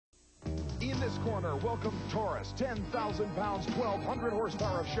corner, welcome Taurus, 10,000 pounds, 1,200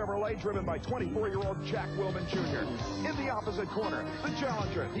 horsepower of Chevrolet, driven by 24-year-old Jack Wilman Jr. In the opposite corner, the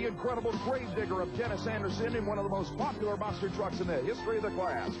Challenger, the incredible gravedigger of Dennis Anderson in one of the most popular monster trucks in the history of the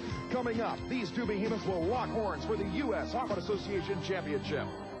class. Coming up, these two behemoths will lock horns for the USHRA Association Championship.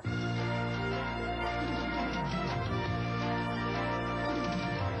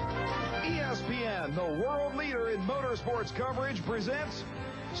 ESPN, the world leader in motorsports coverage, presents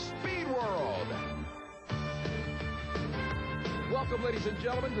Speed World. Welcome, ladies and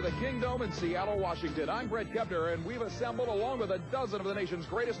gentlemen, to the Kingdome in Seattle, Washington. I'm Brett Kepner, and we've assembled, along with a dozen of the nation's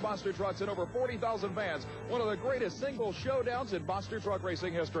greatest monster trucks and over 40,000 fans, one of the greatest single showdowns in monster truck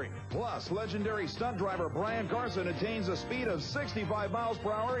racing history. Plus, legendary stunt driver Brian Carson attains a speed of 65 miles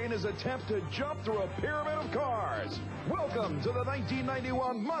per hour in his attempt to jump through a pyramid of cars. Welcome to the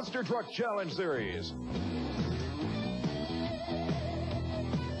 1991 Monster Truck Challenge Series.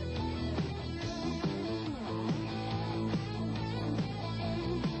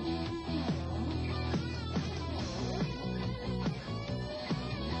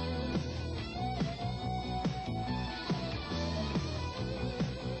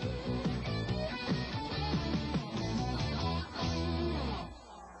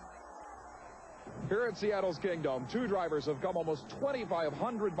 Here at Seattle's Kingdome, two drivers have come almost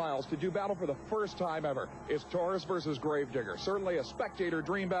 2,500 miles to do battle for the first time ever. It's Taurus versus Gravedigger. Certainly a spectator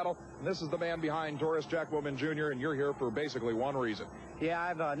dream battle, and this is the man behind Taurus, Jack Wilman Jr., and you're here for basically one reason. Yeah,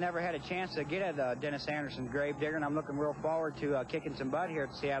 I've never had a chance to get at Dennis Anderson's Gravedigger, and I'm looking real forward to kicking some butt here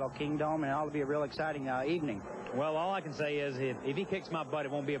at Seattle Kingdome, and it'll be a real exciting evening. Well, all I can say is if he kicks my butt,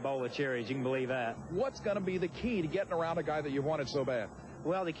 it won't be a bowl of cherries. You can believe that. What's going to be the key to getting around a guy that you wanted so bad?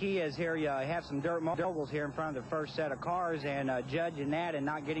 Well, the key is here you have some dirt moguls here in front of the first set of cars, and judging that and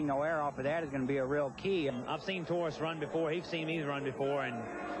not getting no air off of that is going to be a real key. I've seen Taurus run before. He's seen me run before, and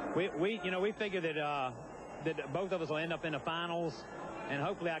we figure that both of us will end up in the finals, and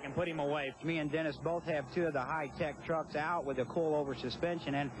hopefully I can put him away. Me and Dennis both have two of the high-tech trucks out with a coil-over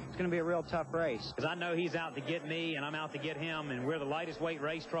suspension, and it's going to be a real tough race. Because I know he's out to get me, and I'm out to get him, and we're the lightest weight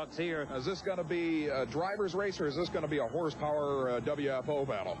race trucks here. Is this going to be a driver's race, or is this going to be a horsepower WFO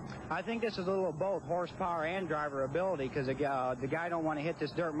battle? I think this is a little of both horsepower and driver ability, because the guy don't want to hit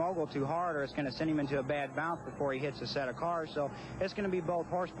this dirt mogul too hard, or it's going to send him into a bad bounce before he hits a set of cars. So it's going to be both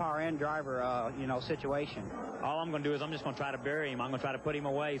horsepower and driver, situation. All I'm going to do is I'm just going to try to bury him. I'm going to try to put him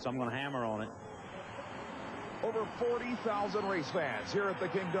away, so I'm going to hammer on it. Over 40,000 race fans here at the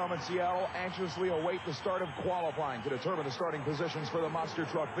Kingdome in Seattle anxiously await the start of qualifying to determine the starting positions for the monster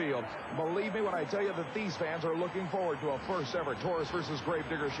truck field. Believe me when I tell you that these fans are looking forward to a first-ever Taurus versus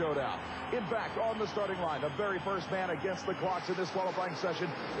Gravedigger showdown. In fact, on the starting line, the very first man against the clocks in this qualifying session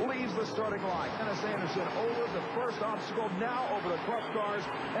leaves the starting line. Dennis Anderson over the first obstacle, now over the clutch cars,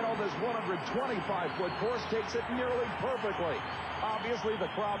 and on this 125-foot course takes it nearly perfectly. Obviously, the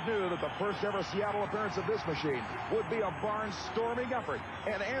crowd knew that the first-ever Seattle appearance of this machine would be a barn-storming effort.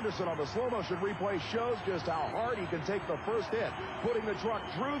 And Anderson on the slow-motion replay shows just how hard he can take the first hit, putting the truck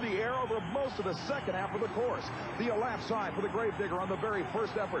through the air over most of the second half of the course. The elapsed time for the Gravedigger on the very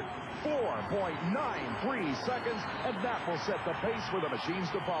first effort, 4.93 seconds, and that will set the pace for the machines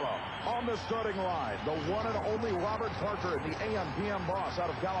to follow. On the starting line, the one and only Robert Parker, the AM/PM boss out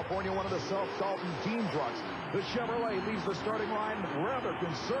of California, one of the Self-Dalton team trucks. The Chevrolet leaves the starting line rather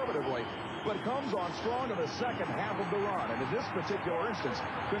conservatively, but comes on strong in the second half of the run. And in this particular instance,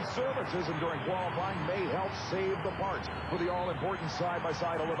 conservatism during qualifying may help save the parts for the all-important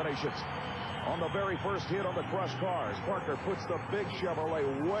side-by-side eliminations. On the very first hit on the crushed cars, Parker puts the big Chevrolet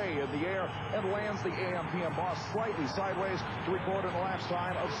way in the air and lands the AM/PM boss slightly sideways to record an elapsed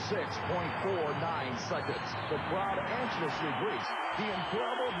time of 6.49 seconds. The crowd anxiously greets the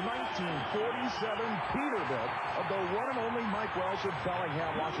incredible 1947 Peterbilt of the one and only Mike Welsh of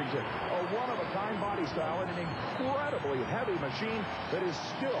Bellingham, Washington. A one-of-a-kind body style and an incredibly heavy machine that is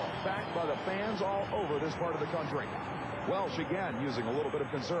still backed by the fans all over this part of the country. Welsh, again, using a little bit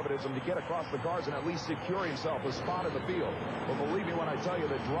of conservatism to get across the cars and at least secure himself a spot in the field. But believe me when I tell you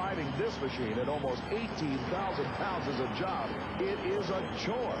that driving this machine at almost 18,000 pounds is a job. It is a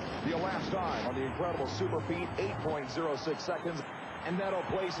chore. The elapsed time on the incredible Super Pete, 8.06 seconds. And that'll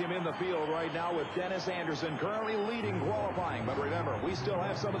place him in the field right now with Dennis Anderson currently leading qualifying. But remember, we still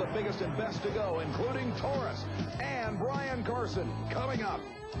have some of the biggest and best to go, including Taurus and Brian Carson coming up.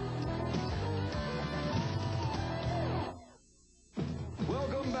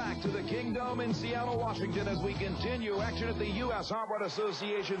 Welcome back to the Kingdome in Seattle, Washington, as we continue action at the USHRA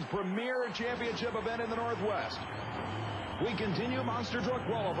Association's premier championship event in the Northwest. We continue monster truck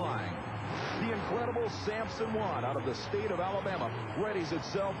qualifying. The incredible Samson 1 out of the state of Alabama readies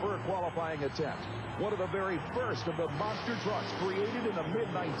itself for a qualifying attempt. One of the very first of the monster trucks created in the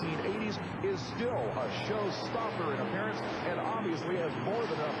mid-1980s is still a showstopper in appearance and obviously has more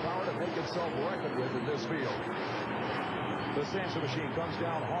than enough power to make itself reckoned with in this field. The Samson machine comes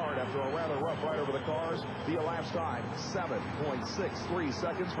down hard after a rather rough ride over the cars. The elapsed time, 7.63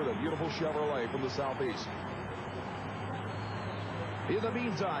 seconds for the beautiful Chevrolet from the southeast. In the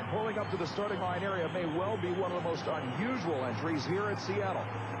meantime, pulling up to the starting line area may well be one of the most unusual entries here at Seattle.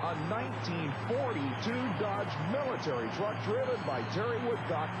 A 1942 Dodge military truck driven by Terry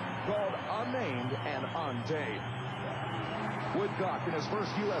Woodcock called Unnamed and Untamed. Woodcock, in his first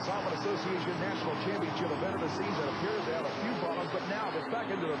U.S. Open Association National Championship event of the season, appears to have a few problems, but now gets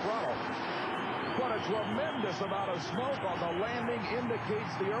back into the throttle. But a tremendous amount of smoke on the landing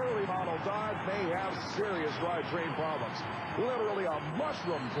indicates the early model Dodge may have serious drivetrain problems. Literally a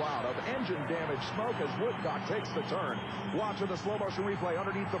mushroom cloud of engine damage smoke as Woodcock takes the turn. Watching the slow motion replay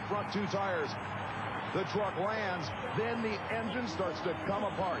underneath the front two tires. The truck lands, then the engine starts to come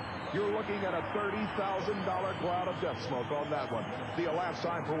apart. You're looking at a $30,000 cloud of death smoke on that one. The elapsed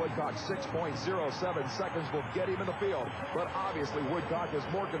time for Woodcock, 6.07 seconds, will get him in the field. But obviously, Woodcock is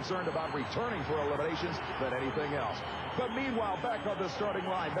more concerned about returning for eliminations than anything else. But meanwhile, back on the starting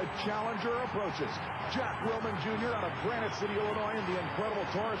line, the challenger approaches. Jack Willman Jr. out of Granite City, Illinois, in the incredible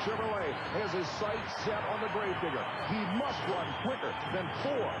Taurus Chevrolet has his sights set on the Gravedigger. He must run quicker than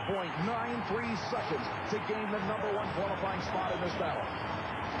 4.93 seconds to gain the #1 qualifying spot in this battle.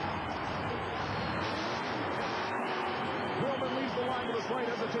 Willman leaves the line with a slight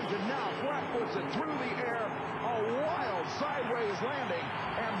hesitation. Now flat puts it through the air. A wild sideways landing.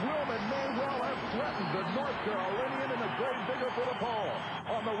 And Willman may well have threatened the North Carolinian in the Gravedigger for the pole.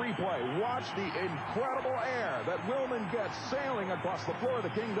 On the replay, watch the incredible air that Willman gets sailing across the floor of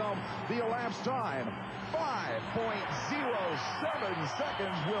the Kingdome. The elapsed time, 5.07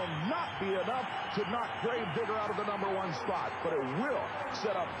 seconds, will not be enough to knock Gravedigger out of the #1 spot. But it will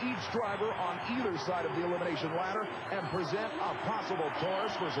set up each driver on either side of the elimination ladder and present a possible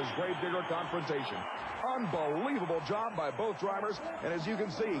Taurus versus Gravedigger confrontation. Unbelievable job by both drivers. And as you can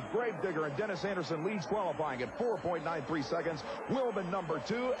see, Gravedigger and Dennis Anderson leads qualifying at 4.93 seconds. Willman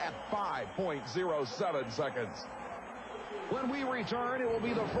 #2 at 5.07 seconds. When we return, it will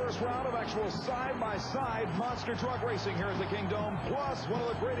be the first round of actual side-by-side monster truck racing here at the Kingdome, plus one of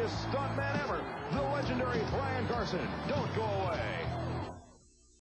the greatest stuntmen ever, the legendary Brian Carson. Don't go away.